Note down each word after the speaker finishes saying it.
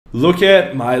Look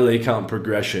at my lay count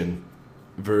progression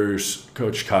versus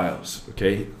Coach Kyle's,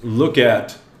 okay? Look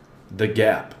at the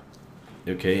gap,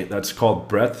 okay? That's called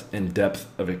breadth and depth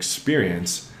of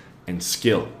experience and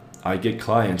skill. I get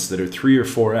clients that are 3 or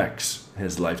 4x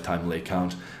his lifetime lay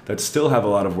count that still have a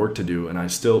lot of work to do, and I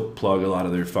still plug a lot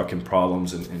of their fucking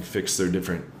problems and fix their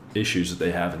different issues that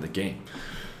they have in the game.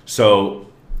 So,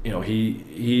 you know,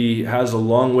 he has a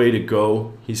long way to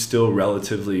go. He's still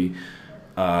relatively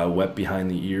wet behind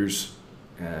the ears,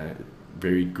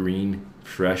 very green,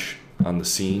 fresh on the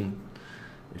scene,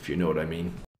 if you know what I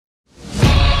mean.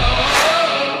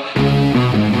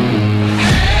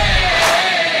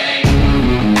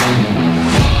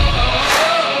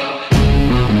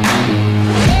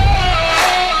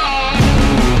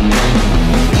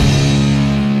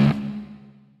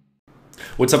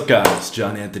 What's up, guys?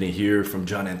 John Anthony here from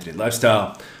John Anthony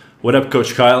Lifestyle. What up,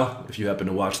 Coach Kyle? If you happen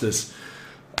to watch this,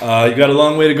 you got a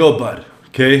long way to go, bud.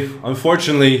 Okay.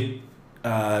 Unfortunately,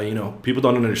 people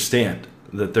don't understand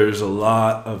that there's a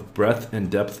lot of breadth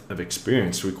and depth of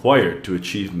experience required to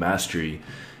achieve mastery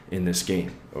in this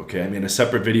game. Okay. I made a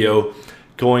separate video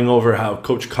going over how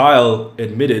Coach Kyle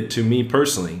admitted to me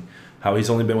personally how he's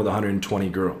only been with 120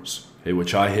 girls, okay,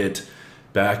 which I hit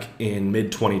back in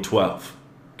mid-2012.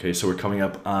 Okay, so we're coming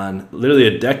up on literally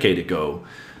a decade ago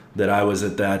that I was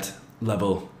at that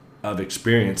level of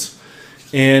experience.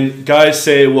 And guys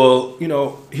say, well, you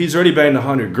know, he's already banged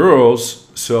 100 girls,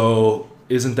 so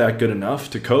isn't that good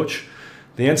enough to coach?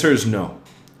 The answer is no.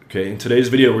 Okay, in today's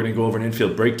video, we're going to go over an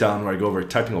infield breakdown where I go over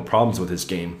technical problems with his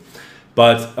game.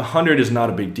 But 100 is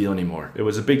not a big deal anymore. It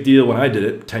was a big deal when I did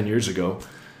it 10 years ago.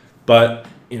 But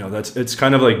you know, it's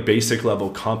kind of like basic level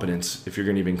competence if you're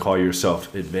going to even call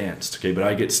yourself advanced. Okay, but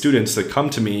I get students that come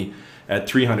to me at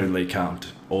 300 lay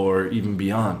count or even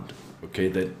beyond, okay,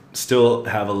 that still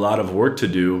have a lot of work to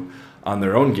do on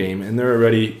their own game, and they're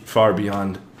already far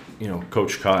beyond, you know,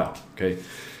 Coach Kyle. Okay,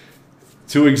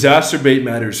 to exacerbate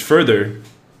matters further,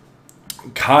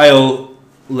 Kyle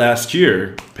last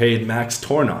year paid Max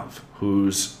Tornov,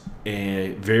 who's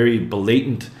a very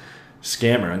blatant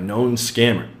scammer, a known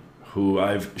scammer, who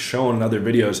I've shown in other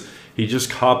videos. He just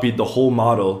copied the whole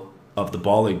model of the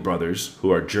Ballig brothers,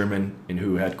 who are German and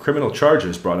who had criminal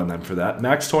charges brought on them for that.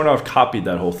 Max Tornov copied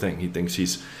that whole thing. He thinks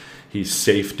he's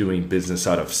safe doing business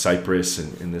out of Cyprus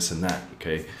and this and that,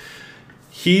 okay?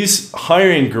 He's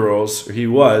hiring girls, or he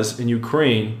was, in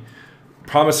Ukraine,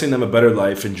 promising them a better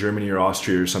life in Germany or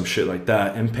Austria or some shit like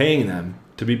that, and paying them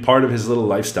to be part of his little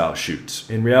lifestyle shoots.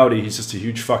 In reality, he's just a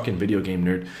huge fucking video game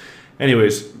nerd.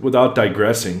 Anyways, without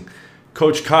digressing,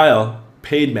 Coach Kyle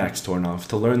paid Max Tornov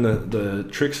to learn the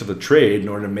tricks of the trade in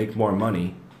order to make more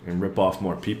money and rip off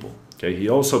more people. Okay, he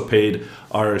also paid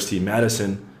RST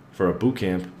Madison for a boot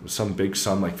camp, some big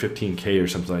sum like 15K or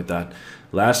something like that,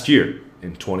 last year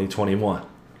in 2021.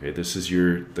 Okay, this is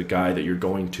the guy that you're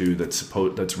going to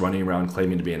that's running around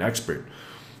claiming to be an expert.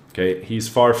 Okay, he's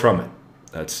far from it.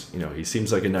 That's, you know, he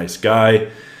seems like a nice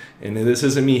guy. And this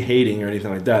isn't me hating or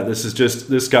anything like that. This is just,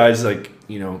 this guy's like,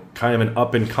 you know, kind of an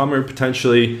up-and-comer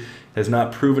potentially, has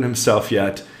not proven himself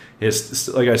yet. Is,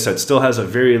 like I said, still has a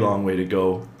very long way to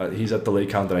go. He's at the lay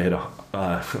count that I hit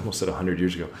almost at 100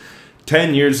 years ago.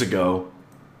 10 years ago,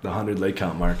 the 100 lay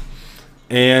count mark.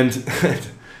 And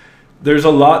there's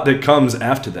a lot that comes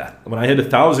after that. When I hit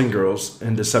 1,000 girls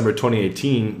in December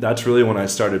 2018, that's really when I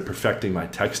started perfecting my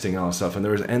texting and all that stuff. And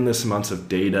there was endless amounts of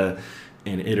data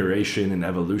and iteration and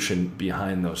evolution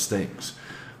behind those things.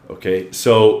 Okay,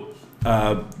 so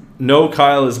no,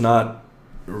 Kyle is not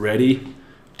ready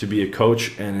to be a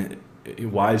coach, and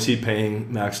why is he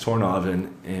paying Max Tornov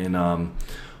and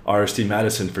RST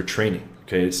Madison for training?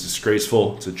 Okay, it's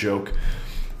disgraceful, it's a joke.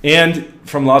 And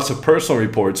from lots of personal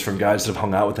reports from guys that have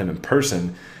hung out with him in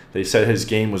person, they said his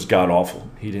game was god-awful.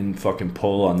 He didn't fucking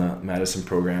pull on the Madison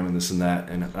program and this and that,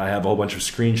 and I have a whole bunch of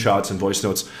screenshots and voice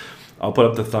notes. I'll put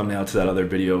up the thumbnail to that other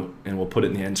video, and we'll put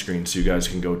it in the end screen so you guys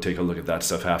can go take a look at that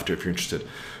stuff after if you're interested.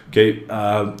 Okay,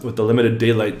 with the limited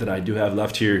daylight that I do have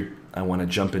left here, I want to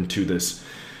jump into this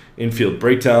infield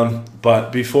breakdown.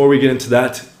 But before we get into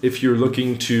that, if you're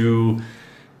looking to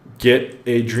get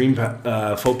a dream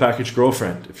full package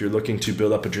girlfriend, if you're looking to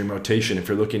build up a dream rotation, if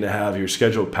you're looking to have your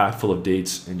schedule packed full of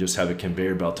dates and just have a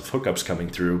conveyor belt of hookups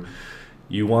coming through,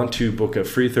 you want to book a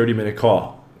free 30-minute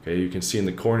call. Okay, you can see in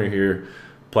the corner here,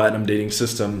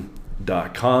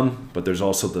 platinumdatingsystem.com, but there's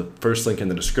also the first link in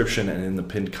the description and in the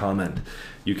pinned comment.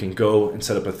 You can go and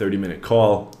set up a 30-minute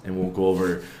call, and we'll go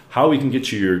over how we can get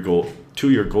you your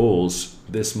goals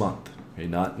this month. Okay,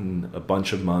 not in a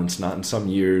bunch of months, not in some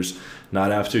years,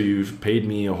 not after you've paid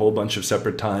me a whole bunch of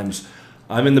separate times.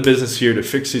 I'm in the business here to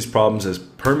fix these problems as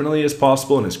permanently as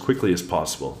possible and as quickly as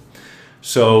possible.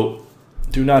 So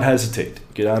do not hesitate.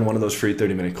 Get on one of those free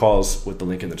 30-minute calls with the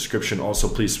link in the description. Also,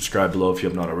 please subscribe below if you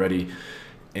have not already,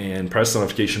 and press the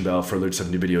notification bell for alerts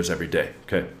of new videos every day.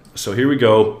 Okay, so here we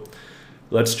go.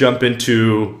 Let's jump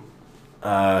into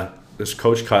this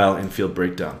Coach Kyle Infield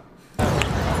breakdown.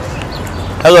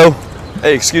 Hello.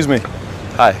 Hey, excuse me.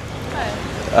 Hi.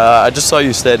 Hi. I just saw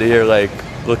you standing here, like,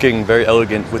 looking very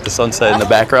elegant with the sunset in the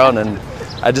background, and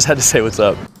I just had to say what's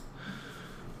up.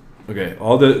 Okay,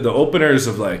 all the openers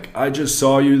of like, I just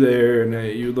saw you there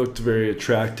and you looked very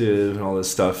attractive and all this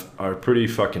stuff are pretty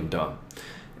fucking dumb.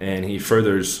 And he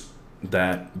furthers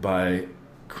that by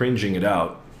cringing it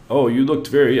out. Oh, you looked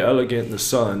very elegant in the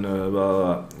sun. Blah, blah,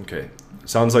 blah. Okay,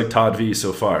 sounds like Todd V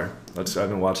so far. I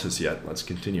haven't watched this yet. Let's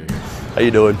continue here. How you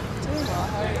doing? Doing well.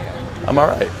 How are you? I'm all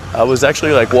right. I was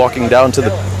actually like walking down to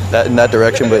in that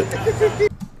direction, but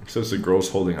it says the girl's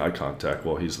holding eye contact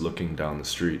while he's looking down the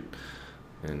street,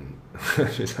 and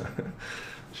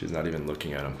she's not even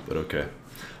looking at him. But okay,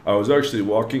 I was actually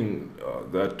walking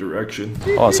that direction.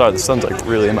 Oh, I'm sorry. The sun's like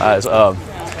really in my eyes.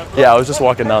 Yeah, I was just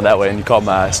walking down that way, and you caught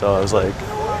my eye, so I was like,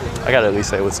 I gotta at least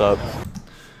say what's up.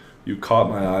 You caught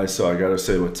my eye, so I gotta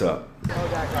say what's up.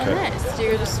 Okay. Nice. Do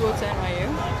you go to school to NYU?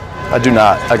 I do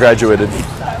not. I graduated.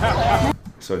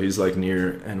 So he's like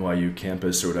near NYU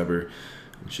campus or whatever.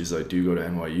 And she's like, do you go to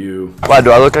NYU? Why, do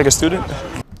I look like a student?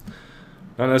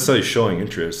 Not necessarily showing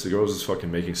interest. The girl's just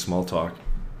fucking making small talk.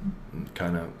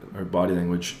 Kind of her body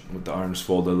language with the arms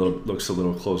folded looks a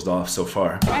little closed off so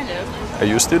far. Kind of. Are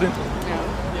you a student?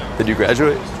 No. Did you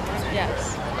graduate?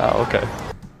 Yes. Oh, okay.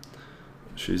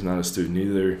 She's not a student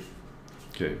either.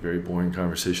 Okay, very boring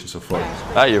conversation so far.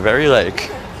 Ah, you're very like,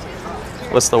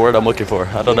 what's the word I'm looking for?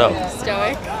 I don't know.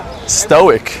 Stoic.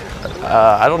 Stoic.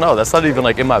 I don't know. That's not even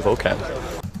like in my vocab.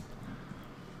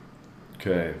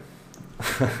 Okay.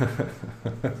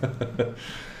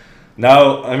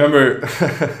 Now, I remember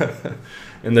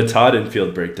in the Todd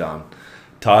Infield breakdown,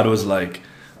 Todd was like,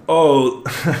 oh,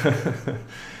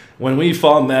 when we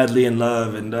fall madly in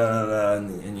love and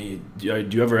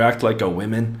do you ever act like a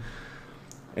woman?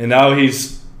 And now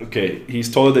he's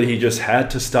told that he just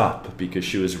had to stop because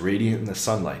she was radiant in the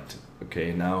sunlight.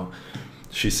 Okay, now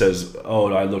she says,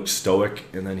 oh, I look stoic,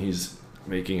 and then he's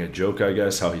making a joke, I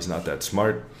guess, how he's not that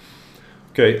smart.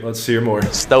 Okay, let's hear more.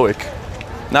 Stoic.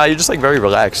 Nah, you're just like very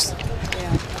relaxed.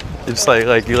 Yeah. It's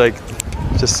like you're like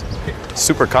just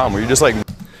super calm. Where you're just like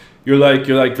you're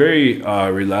like very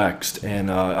relaxed. And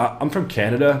I'm from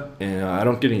Canada, and I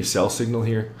don't get any cell signal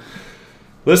here.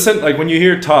 Listen, like when you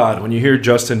hear Todd, when you hear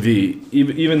Justin V,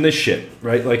 even this shit,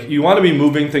 right? Like you want to be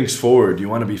moving things forward. You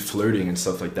want to be flirting and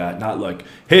stuff like that. Not like,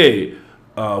 hey,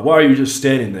 why are you just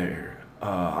standing there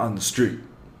on the street?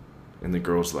 And the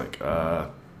girl's like,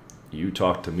 you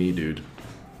talk to me, dude.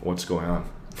 What's going on?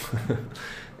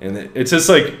 And it's just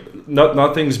like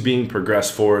nothing's being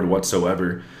progressed forward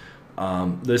whatsoever.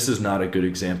 This is not a good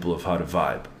example of how to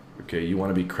vibe. Okay, you want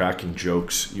to be cracking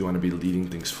jokes. You want to be leading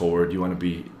things forward. You want to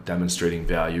be demonstrating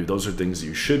value. Those are things that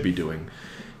you should be doing.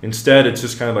 Instead, it's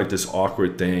just kind of like this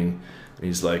awkward thing. And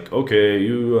he's like, okay,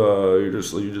 you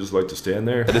just like to stand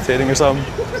there. meditating or something.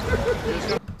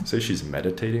 Say she's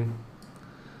meditating.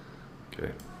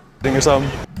 Okay. Or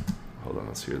something. Hold on,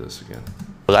 let's hear this again.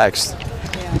 Relaxed.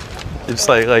 Yeah. It's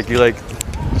like you're like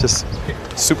just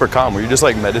super calm. Where you're just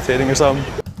like meditating or something.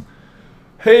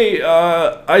 Hey,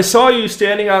 I saw you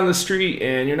standing on the street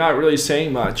and you're not really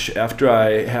saying much after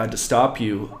I had to stop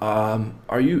you.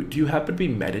 Do you happen to be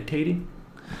meditating?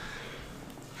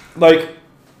 Like,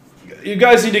 you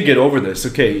guys need to get over this.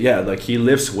 Okay, yeah, like he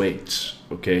lifts weights.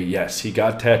 Okay, yes, he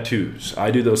got tattoos. I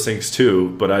do those things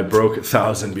too, but I broke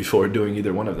 1,000 before doing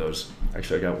either one of those.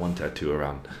 Actually, I got one tattoo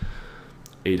around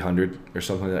 800 or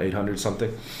something like that. 800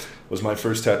 something was my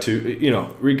first tattoo. You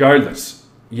know, regardless.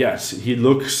 Yes, he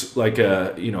looks like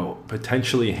a,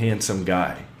 potentially handsome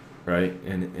guy, right?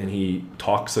 And he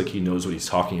talks like he knows what he's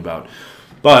talking about.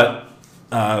 But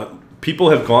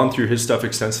people have gone through his stuff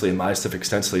extensively and my stuff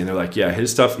extensively, and they're like, yeah,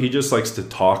 his stuff, he just likes to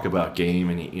talk about game,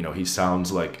 and he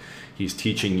sounds like he's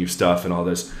teaching you stuff and all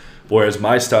this. Whereas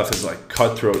my stuff is like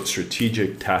cutthroat,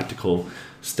 strategic, tactical,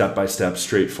 step-by-step,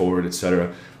 straightforward,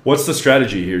 etc. What's the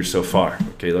strategy here so far?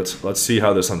 Okay, let's see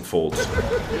how this unfolds.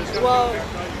 Well,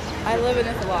 I live in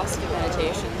a philosophy of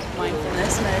meditation,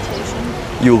 mindfulness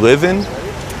meditation. You live in?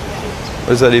 What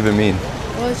does that even mean?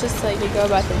 Well, it's just like you go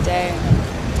about the day.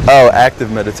 And, Oh,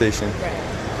 active meditation.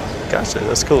 right. Gotcha,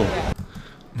 that's cool.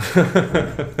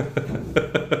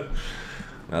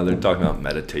 Now they're talking about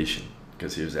meditation.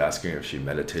 because he was asking her if she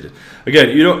meditated. Again,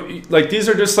 you know, like these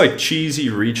are just like cheesy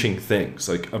reaching things.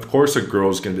 Like, of course a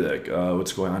girl's gonna be like,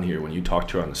 what's going on here when you talk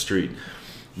to her on the street.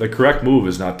 The correct move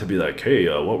is not to be like, hey,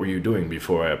 what were you doing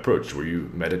before I approached? Were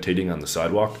you meditating on the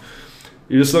sidewalk?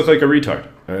 You just look like a retard,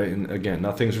 all right? And again,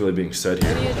 nothing's really being said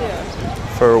here. What do you do?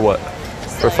 For what?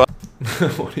 For fun?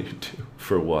 What do you do?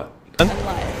 For what? In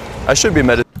life. I should be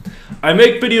meditating. I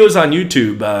make videos on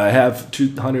YouTube. I have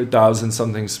 200,000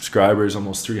 something subscribers,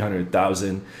 almost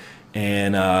 300,000.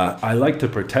 And I like to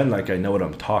pretend like I know what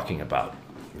I'm talking about,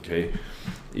 okay?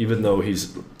 Even though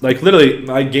he's, like literally,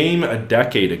 my game a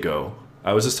decade ago,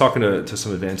 I was just talking to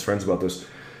some advanced friends about this.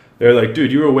 They're like,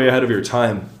 dude, you were way ahead of your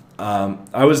time.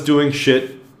 I was doing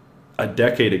shit a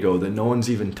decade ago that no one's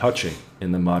even touching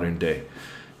in the modern day.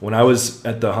 When I was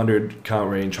at the 100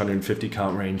 count range, 150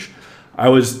 count range, I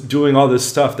was doing all this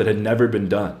stuff that had never been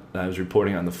done. I was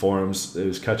reporting on the forums. It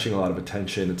was catching a lot of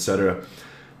attention, etc.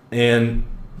 And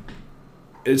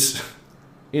it's,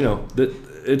 you know,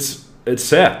 it's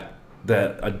sad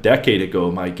that a decade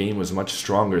ago my game was much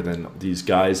stronger than these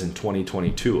guys in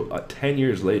 2022. 10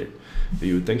 years later,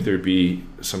 you would think there'd be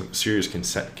some serious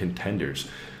contenders.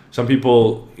 Some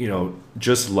people, you know,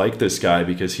 just like this guy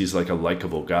because he's like a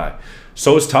likable guy.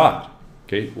 So is Todd.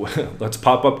 Okay, let's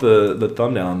pop up the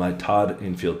thumbnail on my Todd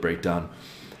Infield breakdown.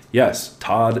 Yes,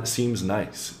 Todd seems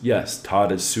nice. Yes,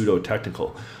 Todd is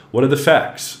pseudo-technical. What are the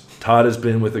facts? Todd has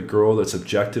been with a girl that's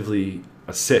objectively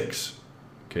a 6,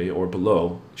 okay, or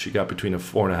below. She got between a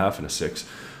 4.5 and a 6.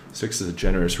 6 is a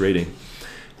generous rating.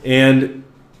 And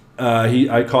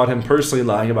I caught him personally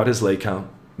lying about his leg count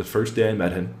the first day I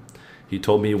met him. He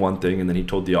told me one thing, and then he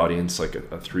told the audience like a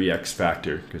 3x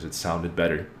factor because it sounded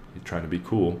better. He's trying to be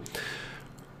cool.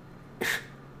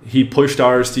 He pushed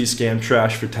RST scam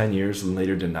trash for 10 years and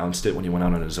later denounced it when he went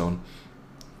out on his own.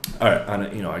 All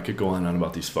right, you know, I could go on and on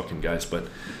about these fucking guys, but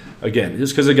again,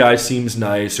 just because a guy seems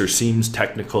nice or seems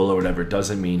technical or whatever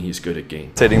doesn't mean he's good at game.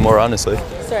 Meditating more honestly.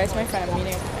 Sorry, it's my friend. I'm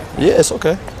meeting. Yeah, it's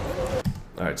okay.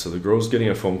 All right, so the girl's getting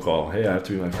a phone call. Hey, I have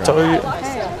to be my friend. Tell you.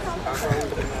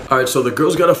 All right, so the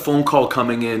girl's got a phone call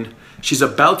coming in. She's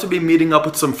about to be meeting up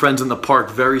with some friends in the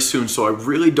park very soon, so I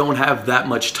really don't have that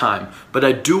much time. But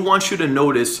I do want you to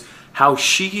notice how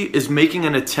she is making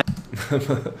an attempt.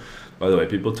 By the way,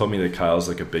 people told me that Kyle's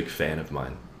like a big fan of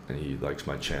mine, and he likes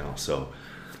my channel, so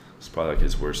it's probably like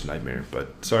his worst nightmare.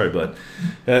 But sorry, but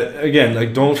again,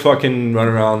 like don't fucking run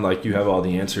around like you have all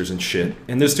the answers and shit.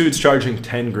 And this dude's charging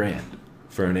 10 grand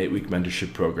for an 8-week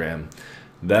mentorship program.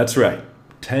 That's right,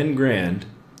 10 grand.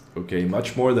 Okay,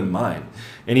 much more than mine.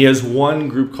 And he has 1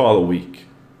 group call a week.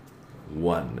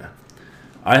 1.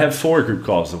 I have 4 group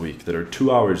calls a week that are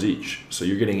 2 hours each. So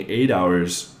you're getting 8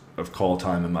 hours of call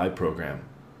time in my program.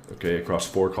 Okay, across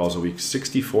 4 calls a week.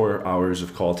 64 hours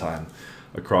of call time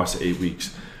across 8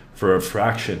 weeks for a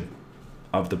fraction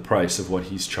of the price of what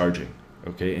he's charging.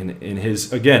 Okay, and in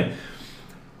his, again,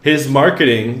 his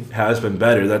marketing has been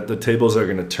better. That the tables are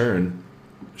going to turn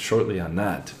shortly on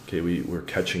that. Okay, we're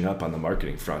catching up on the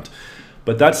marketing front,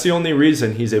 but that's the only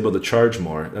reason he's able to charge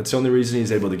more. That's the only reason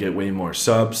he's able to get way more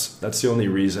subs. That's the only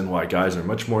reason why guys are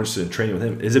much more interested in training with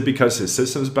him. Is it because his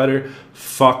system's better?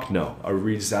 Fuck no. A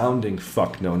resounding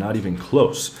fuck no. Not even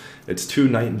close. It's 2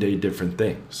 night and day different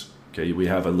things. Okay, we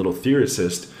have a little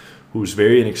theorist who's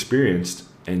very inexperienced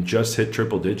and just hit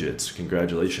triple digits.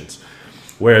 Congratulations.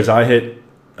 Whereas I hit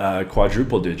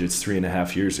quadruple digits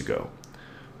 3.5 years ago.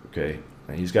 Okay.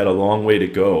 And he's got a long way to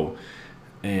go,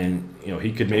 and you know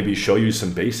he could maybe show you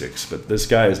some basics, but this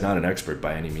guy is not an expert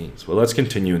by any means. Well, let's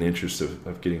continue in the interest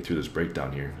of getting through this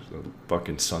breakdown here. The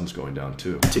fucking sun's going down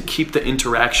too. To keep the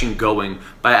interaction going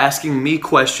by asking me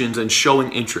questions and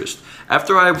showing interest.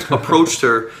 After I approached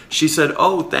her, she said,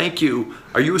 "Oh, thank you.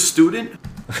 Are you a student?"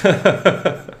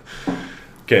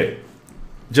 Okay,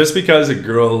 just because a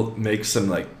girl makes some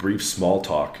like brief small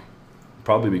talk,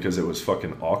 probably because it was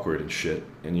fucking awkward and shit,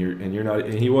 and you're not,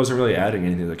 and he wasn't really adding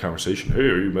anything to the conversation. Hey,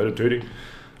 are you meditating?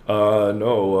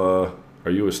 No.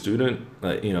 Are you a student?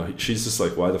 You know, she's just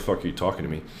like, why the fuck are you talking to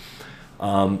me?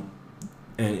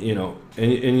 And you know,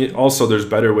 and also there's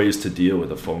better ways to deal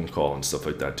with a phone call and stuff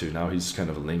like that too. Now he's kind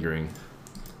of lingering.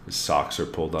 His socks are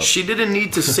pulled up. She didn't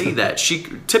need to say that. She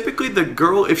typically, the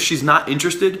girl, if she's not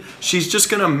interested, she's just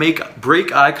gonna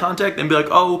break eye contact and be like,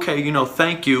 oh, okay, you know,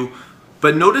 thank you.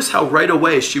 But notice how right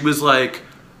away she was like,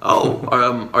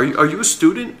 oh, are you a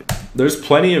student? There's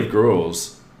plenty of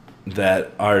girls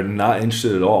that are not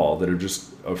interested at all, that are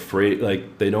just afraid,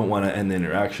 like they don't want to end the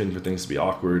interaction for things to be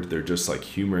awkward. They're just like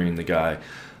humoring the guy.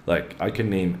 Like I can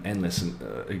name endless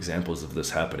examples of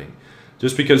this happening.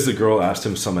 Just because the girl asked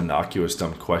him some innocuous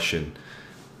dumb question,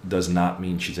 does not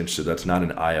mean she's interested. That's not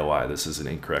an IOI. This is an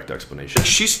incorrect explanation.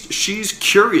 She's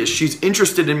curious. She's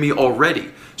interested in me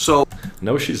already. So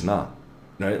no, she's not.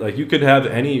 Right? Like you could have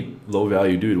any low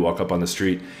value dude walk up on the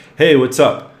street. Hey, what's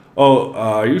up? Oh,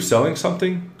 are you selling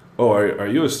something? Oh, are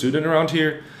you a student around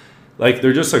here? Like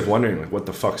they're just like wondering like what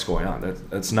the fuck's going on.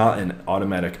 That's not an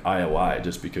automatic IOI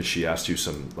just because she asked you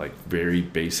some like very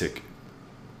basic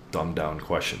dumbed down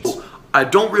questions. I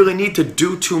don't really need to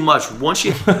do too much. Once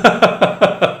she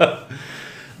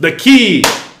The key,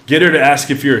 get her to ask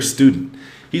if you're a student.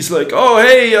 He's like, oh,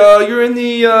 hey, you're in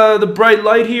the bright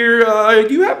light here.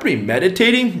 Do you happen to be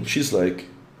meditating? And she's like,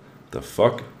 the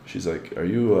fuck? She's like, are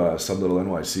you some little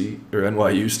NYC or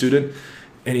NYU student?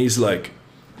 And he's like,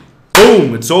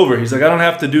 boom, it's over. He's like, I don't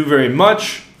have to do very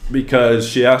much because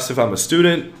she asked if I'm a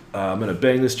student. I'm going to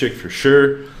bang this chick for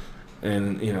sure.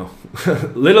 And, you know,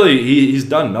 literally he's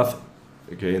done nothing.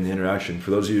 Okay, in the interaction.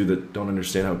 For those of you that don't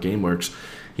understand how game works,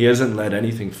 he hasn't led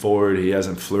anything forward. He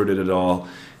hasn't flirted at all.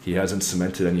 He hasn't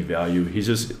cemented any value. He's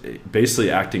just basically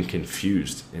acting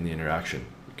confused in the interaction.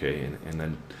 Okay, and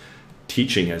then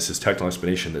teaching as his technical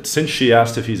explanation that since she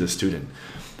asked if he's a student,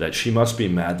 that she must be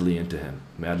madly into him,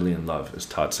 madly in love, as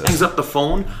Todd says. hangs up the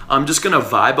phone, I'm just gonna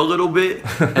vibe a little bit,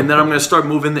 and then I'm gonna start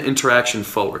moving the interaction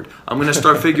forward. I'm gonna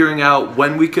start figuring out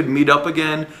when we could meet up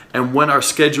again and when our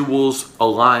schedules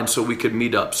align so we could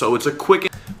meet up. So it's a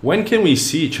quick When can we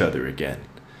see each other again?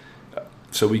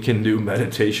 So we can do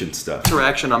meditation stuff.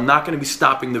 interaction. I'm not gonna be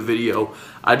stopping the video.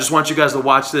 I just want you guys to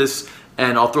watch this,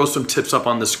 and I'll throw some tips up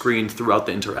on the screen throughout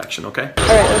the interaction, okay? All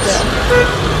right, let's go.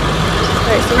 All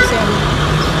right, see you soon.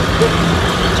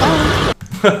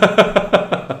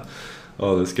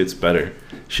 Oh, this gets better.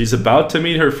 She's about to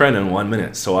meet her friend in 1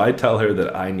 minute, so I tell her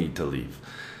that I need to leave.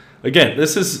 Again,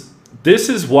 this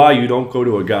is why you don't go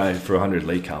to a guy for 100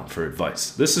 late count for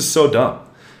advice. This is so dumb.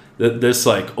 This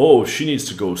like, oh, she needs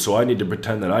to go, so I need to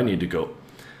pretend that I need to go.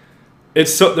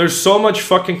 There's so much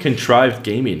fucking contrived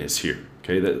gaminess here.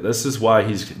 Okay, this is why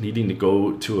he's needing to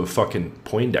go to a fucking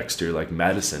Poindexter like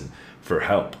Madison for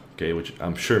help. Okay, which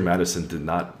I'm sure Madison did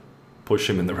not push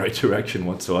him in the right direction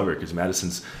whatsoever because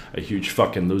Madison's a huge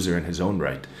fucking loser in his own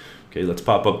right. Okay, let's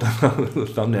pop up the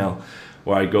thumbnail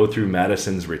where I go through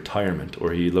Madison's retirement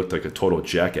where he looked like a total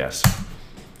jackass.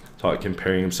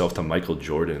 Comparing himself to Michael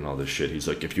Jordan and all this shit. He's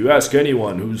like, if you ask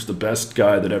anyone who's the best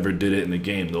guy that ever did it in the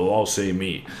game, they'll all say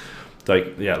me. It's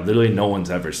like, yeah, literally no one's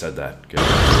ever said that. Okay?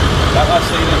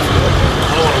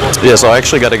 Yeah, so I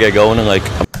actually got to get going and like.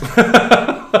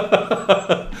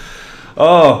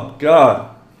 Oh,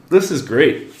 God. This is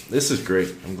great. This is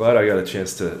great. I'm glad I got a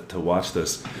chance to watch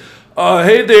this.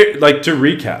 Hey there, like to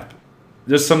recap,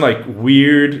 just some like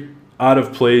weird, out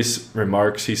of place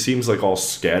remarks. He seems like all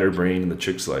scatterbrained, and the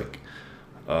chick's like,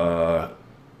 are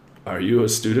you a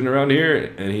student around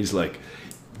here? And he's like,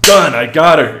 done, I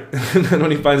got her. And then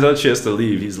when he finds out she has to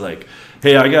leave, he's like,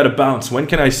 hey, I gotta bounce. When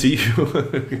can I see you?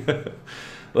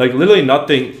 Like literally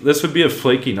nothing. This would be a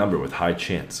flaky number with high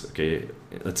chance. Okay,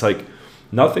 it's like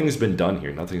nothing's been done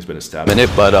here. Nothing's been established.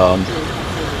 Minute, but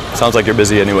sounds like you're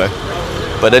busy anyway.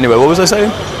 But anyway, what was I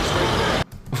saying?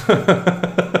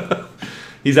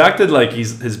 He's acted like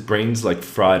his brain's like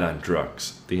fried on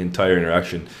drugs the entire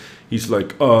interaction. He's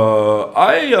like,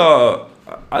 I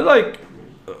like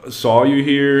saw you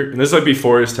here, and this is like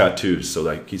before his tattoos, so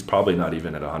like he's probably not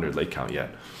even at 100 late count yet.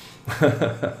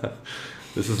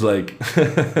 This is like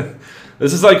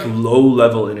this is like low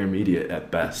level intermediate at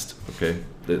best. Okay,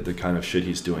 the kind of shit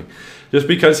he's doing, just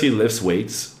because he lifts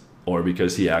weights or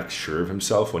because he acts sure of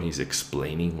himself when he's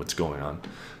explaining what's going on,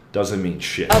 doesn't mean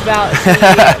shit. About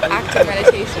the act of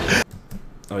meditation.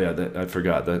 Oh yeah, I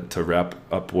forgot that to wrap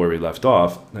up where we left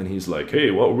off. Then he's like,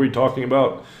 "Hey, what were we talking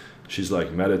about?" She's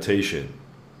like, "Meditation."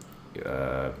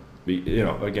 You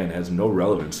know, again, has no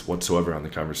relevance whatsoever on the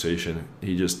conversation.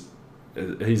 He's just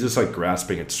like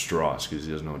grasping at straws because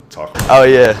he doesn't know what to talk about. Oh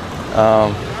yeah,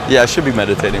 yeah. I should be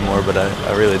meditating more, but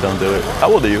I really don't do it.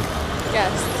 How old are you?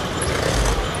 Yes.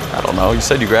 I don't know. You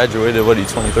said you graduated. What are you,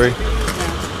 23?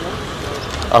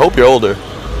 I hope you're older.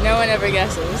 No one ever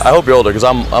guesses. I hope you're older because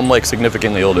I'm like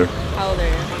significantly older. How old are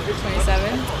you?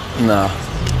 27? No.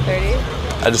 30?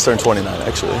 I just turned 29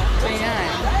 actually. 29.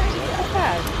 Not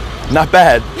bad. Not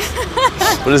bad.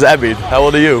 What does that mean? How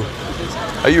old are you?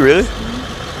 Are you really?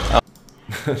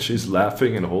 She's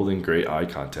laughing and holding great eye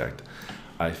contact.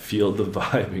 I feel the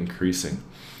vibe increasing.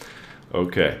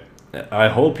 Okay. I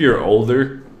hope you're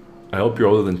older. I hope you're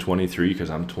older than 23 because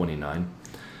I'm 29.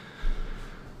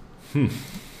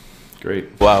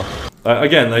 Great. Wow.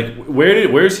 Again, like,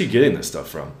 where is he getting this stuff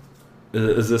from?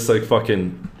 Is this like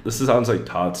fucking... This sounds like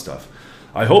Todd stuff.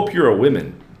 I hope you're a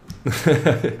woman.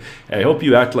 I hope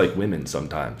you act like women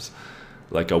sometimes.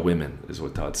 Like a woman is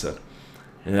what Todd said.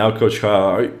 And now Coach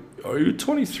Kyle, are you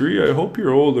 23? I hope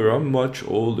you're older. I'm much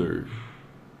older.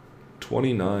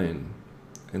 29.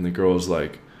 And the girl's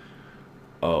like,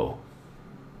 oh.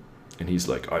 And he's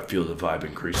like, I feel the vibe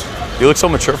increasing. You look so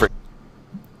mature for.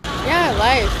 Yeah,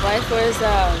 life was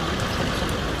a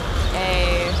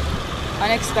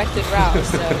unexpected route,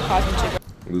 so caused me to.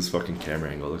 This fucking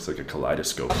camera angle looks like a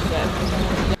kaleidoscope.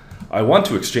 I want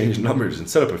to exchange numbers and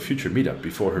set up a future meetup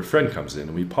before her friend comes in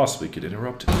and we possibly get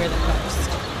interrupted. Younger than most.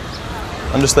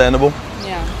 Understandable.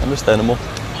 Yeah. Understandable.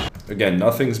 Again,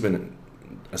 nothing's been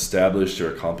established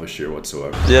or accomplished here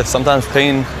whatsoever. Yeah, sometimes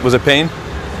pain. Was it pain?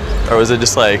 Or was it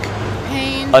just like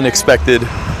Pain. unexpected?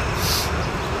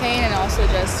 Pain and also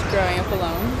just growing up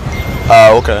alone.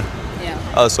 Oh, okay.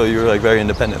 Yeah. Oh, so you were like very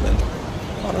independent then.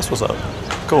 Oh, that's what's up.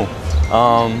 Cool.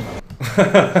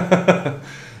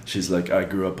 She's like, I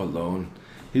grew up alone.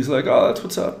 He's like, oh, that's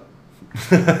what's up.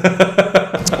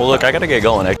 Well, look, I gotta get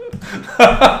going.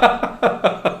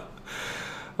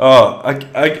 Oh,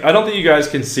 I don't think you guys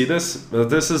can see this, but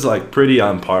this is like pretty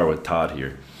on par with Todd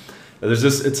here. There's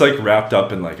just, it's like wrapped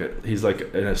up in like he's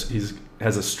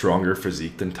has a stronger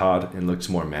physique than Todd and looks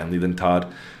more manly than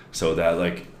Todd, so that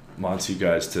like wants you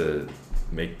guys to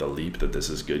make the leap that this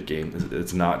is good game.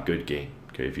 It's not good game.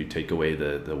 Okay, if you take away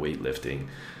the weightlifting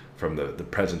from the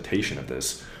presentation of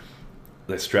this,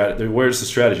 where's the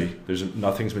strategy?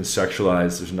 Nothing's been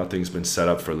sexualized. There's nothing's been set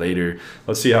up for later.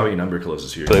 Let's see how your number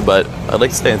closes here. But I'd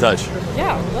like to stay in touch.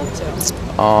 Yeah, I would love to.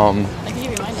 I can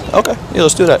give you my number. Okay, yeah,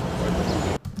 let's do that.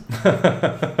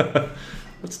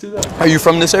 Let's do that. Are you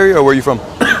from this area or where are you from?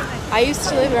 I used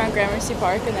to live around Gramercy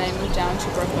Park and then I moved down to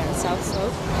Brooklyn, South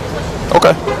Slope.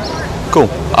 Okay, cool.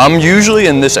 I'm usually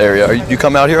in this area. You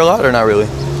come out here a lot or not really?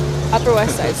 Upper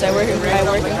West Side, so I work in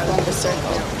Columbus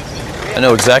Circle. I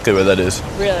know exactly where that is.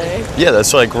 Really? Yeah,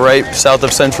 that's like right south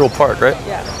of Central Park, right?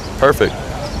 Yeah. Perfect.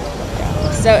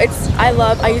 So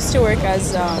I used to work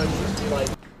as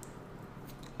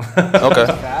Okay.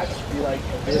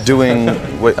 Doing,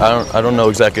 wait, I don't know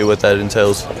exactly what that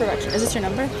entails. production. Is this your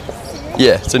number?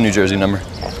 Yeah, it's a New Jersey number.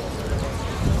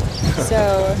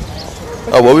 So.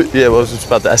 Oh, I was just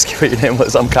about to ask you what your name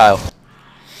was. I'm Kyle.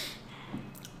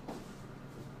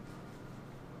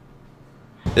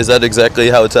 Is that exactly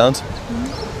how it sounds?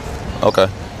 Mm-hmm. Okay.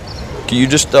 Can you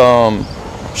just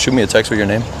shoot me a text with your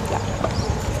name? Yeah.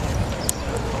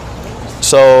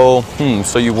 So,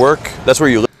 so you work, that's where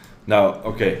you live? Now,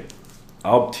 okay,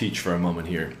 I'll teach for a moment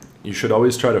here. You should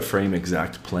always try to frame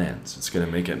exact plans. It's going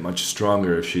to make it much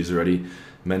stronger if she's already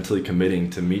mentally committing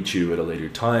to meet you at a later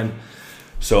time.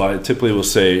 So I typically will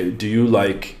say, do you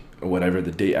like whatever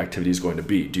the date activity is going to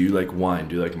be? Do you like wine?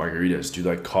 Do you like margaritas? Do you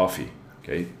like coffee?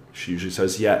 Okay, she usually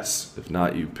says yes. If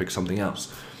not, you pick something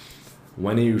else.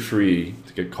 When are you free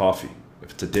to get coffee?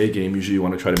 If it's a day game, usually you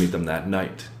want to try to meet them that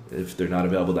night. If they're not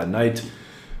available that night,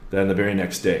 then the very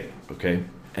next day, okay?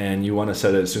 And you want to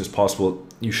set it as soon as possible.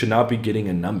 You should not be getting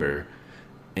a number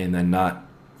and then not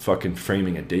fucking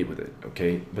framing a date with it,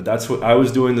 okay? But that's what I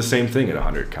was doing, the same thing at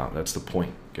 100 count. That's the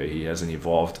point, okay? He hasn't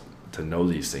evolved to know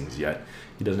these things yet.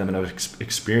 He doesn't have enough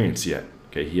experience yet,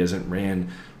 okay? He hasn't ran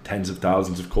tens of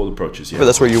thousands of cold approaches yet. But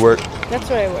that's where you work? That's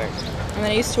where I work. And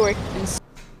then I used to work in...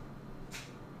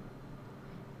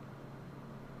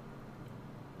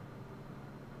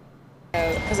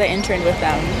 Because I interned with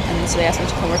them, and so they asked me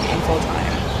to come work with them full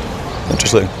time.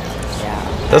 Interesting.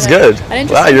 Yeah. That's good.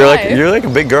 Wow, you're life. like a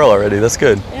big girl already. That's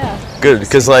good. Yeah. Good,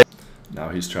 because like... Now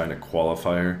he's trying to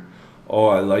qualify her. Oh,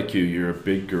 I like you. You're a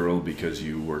big girl because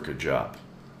you work a job.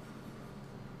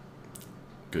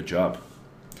 Good job.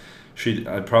 She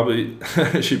probably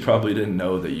didn't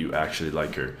know that you actually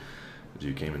like her.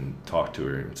 You came and talked to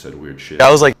her and said weird shit.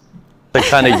 I was like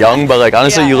kind of young, but like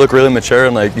honestly, Yeah. you look really mature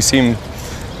and like you seem,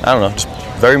 I don't know, just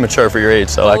very mature for your age.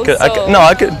 So I could.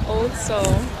 Old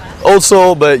soul. Old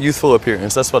soul, but youthful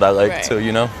appearance. That's what I like Right. too,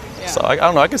 you know. Yeah. So I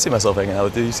don't know. I can see myself hanging out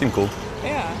with you. You seem cool.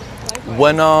 Yeah. Likewise.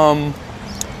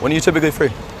 When are you typically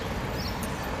free?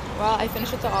 Well, I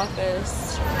finish at the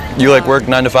office. You like work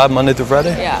 9 to 5 Monday through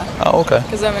Friday? Yeah. Oh, okay.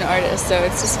 Because I'm an artist, so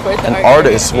it's to support the An art.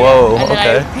 artist, whoa, And then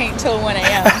okay. I paint till 1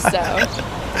 a.m.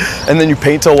 So And then you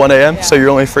paint till 1 a.m. Yeah. So you're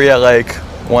only free at like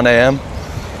 1 a.m.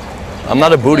 I'm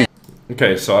not a booty.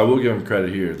 Okay, so I will give him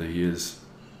credit here that he is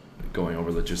going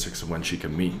over logistics of when she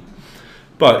can meet.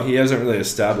 But he hasn't really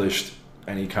established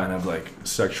any kind of like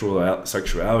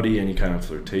sexuality, any kind of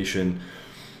flirtation.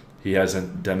 He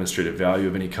hasn't demonstrated value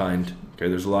of any kind. Okay,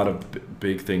 there's a lot of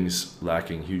big things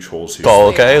lacking, huge holes here. Oh,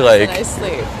 okay, like and I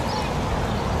sleep.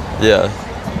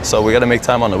 yeah. So we got to make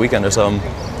time on the weekend or something.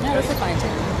 Yeah, that's a fine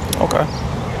time. Okay.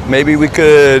 maybe we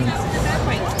could.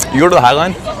 You go to the High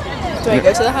Line? Do I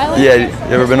go to the High Line? Yeah,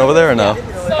 you ever been over there or no?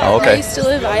 Oh, okay.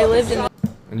 I lived in the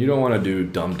And you don't want to do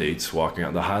dumb dates walking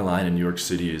out. The High Line in New York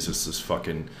City is just this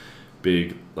fucking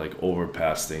big, like,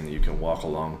 overpass thing that you can walk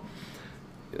along.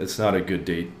 It's not a good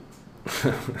date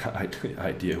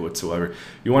idea whatsoever.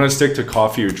 You want to stick to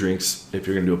coffee or drinks if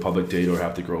you're going to do a public date, or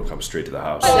have the girl come straight to the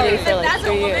house. city for like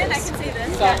 3 years.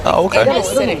 Oh, okay.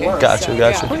 Gotcha.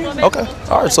 Okay.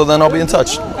 All right, so then I'll be in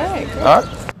touch. All right, cool.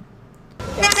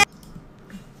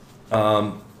 All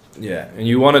right. Yeah, and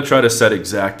you want to try to set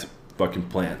exact fucking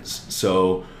plans.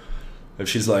 So if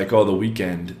she's like, oh, the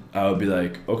weekend, I would be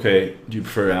like, okay, do you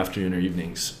prefer afternoon or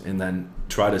evenings? And then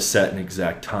try to set an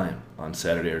exact time on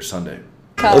Saturday or Sunday.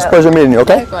 It was a pleasure meeting you,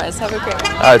 okay? Likewise. Have a great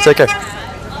one. All right, take care.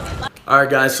 All right,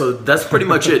 guys, so that's pretty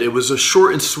much it. It was a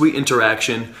short and sweet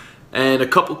interaction, and a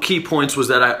couple key points was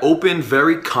that I opened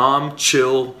very calm,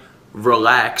 chill,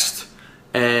 relaxed,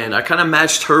 and I kind of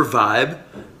matched her vibe,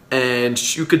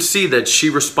 and you could see that she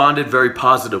responded very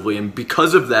positively, and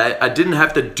because of that, I didn't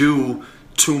have to do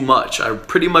too much. I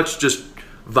pretty much just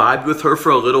vibed with her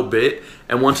for a little bit,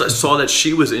 and once I saw that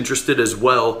she was interested as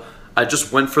well, I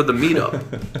just went for the meetup.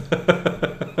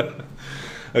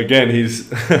 Again,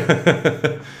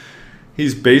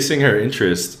 he's basing her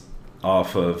interest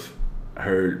off of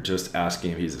her just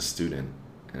asking if he's a student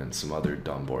and some other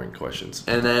dumb, boring questions.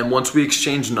 And then once we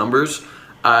exchanged numbers,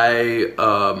 I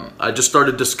just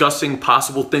started discussing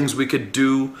possible things we could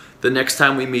do the next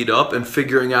time we meet up and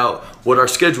figuring out what our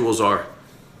schedules are.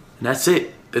 And that's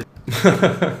it.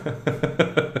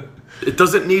 It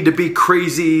doesn't need to be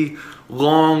crazy,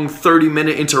 long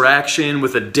 30-minute interaction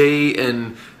with a date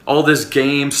and all this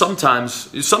game. Sometimes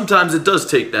it does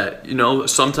take that, you know.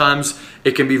 Sometimes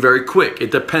it can be very quick. It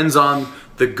depends on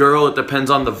the girl, it depends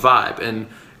on the vibe. And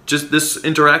just this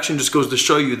interaction just goes to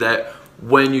show you that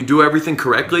when you do everything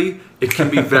correctly, it can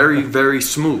be very, very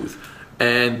smooth.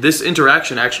 And this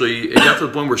interaction actually, it got to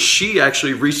the point where she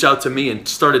actually reached out to me and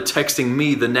started texting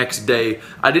me the next day.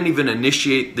 I didn't even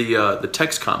initiate the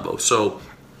text combo. So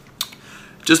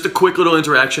just a quick little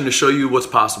interaction to show you what's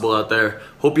possible out there.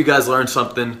 Hope you guys learned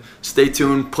something. Stay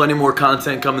tuned. Plenty more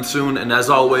content coming soon. And as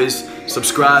always,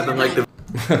 subscribe and like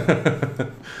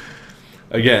the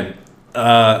Again,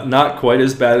 Not quite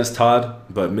as bad as Todd,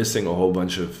 but missing a whole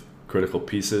bunch of critical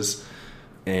pieces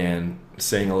and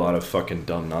saying a lot of fucking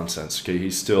dumb nonsense. Okay,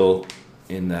 he's still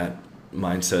in that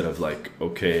mindset of like,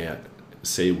 okay,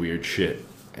 say weird shit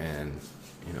and,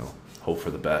 you know, hope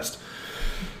for the best.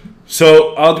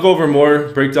 So I'll go over more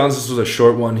breakdowns. This was a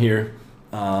short one here.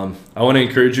 I want to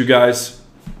encourage you guys,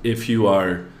 if you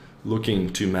are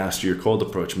looking to master your cold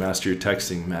approach, master your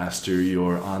texting, master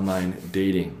your online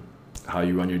dating, how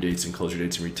you run your dates and close your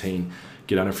dates and retain,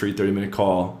 get on a free 30-minute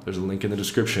call. There's a link in the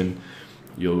description.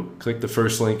 You'll click the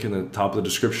first link in the top of the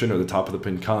description or the top of the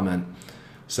pinned comment,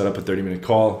 set up a 30-minute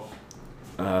call,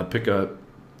 pick a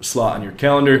slot on your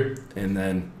calendar, and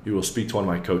then you will speak to one of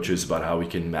my coaches about how we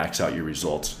can max out your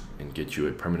results and get you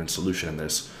a permanent solution in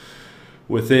this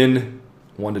within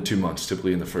 1 to 2 months,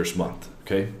 typically in the first month.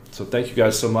 Okay, so thank you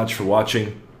guys so much for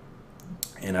watching,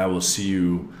 and I will see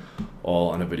you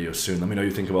all on a video soon. Let me know what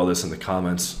you think of all this in the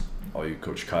comments, all you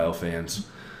Coach Kyle fans.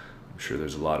 I'm sure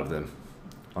there's a lot of them,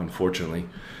 unfortunately.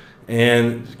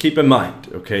 And keep in mind,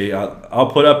 okay,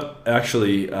 I'll put up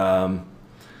actually, and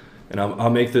I'll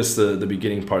make this the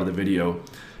beginning part of the video.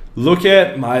 Look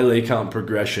at my lay count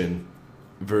progression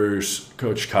versus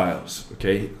Coach Kyle's,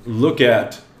 okay? Look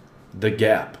at the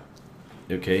gap,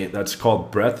 okay? That's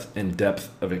called breadth and depth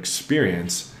of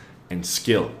experience and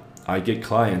skill. I get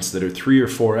clients that are 3 or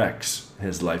 4x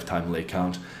his lifetime lay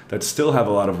count that still have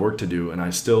a lot of work to do, and I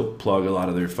still plug a lot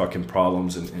of their fucking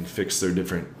problems and fix their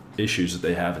different issues that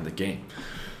they have in the game.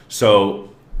 So,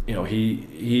 you know,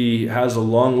 he has a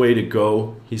long way to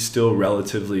go. He's still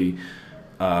relatively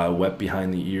wet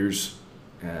behind the ears,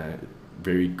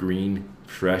 very green,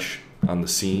 fresh on the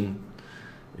scene,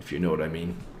 if you know what I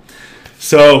mean.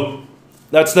 So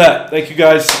that's that. Thank you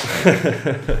guys.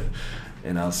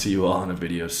 And I'll see you all in a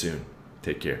video soon.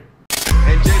 Take care.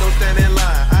 And Jay don't stand in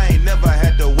line. I ain't never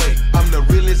had to wait. I'm the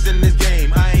realest in this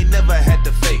game. I ain't never had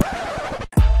to fake.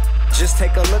 Just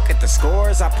take a look at the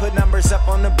scores. I put numbers up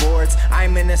on the boards.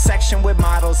 I'm in a section with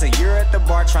models, and you're at the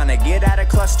bar trying to get out a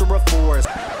cluster of fours.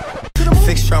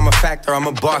 Fixture, I'm a factor. I'm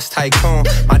a boss tycoon.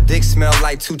 My dick smell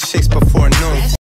like 2 chicks before noon.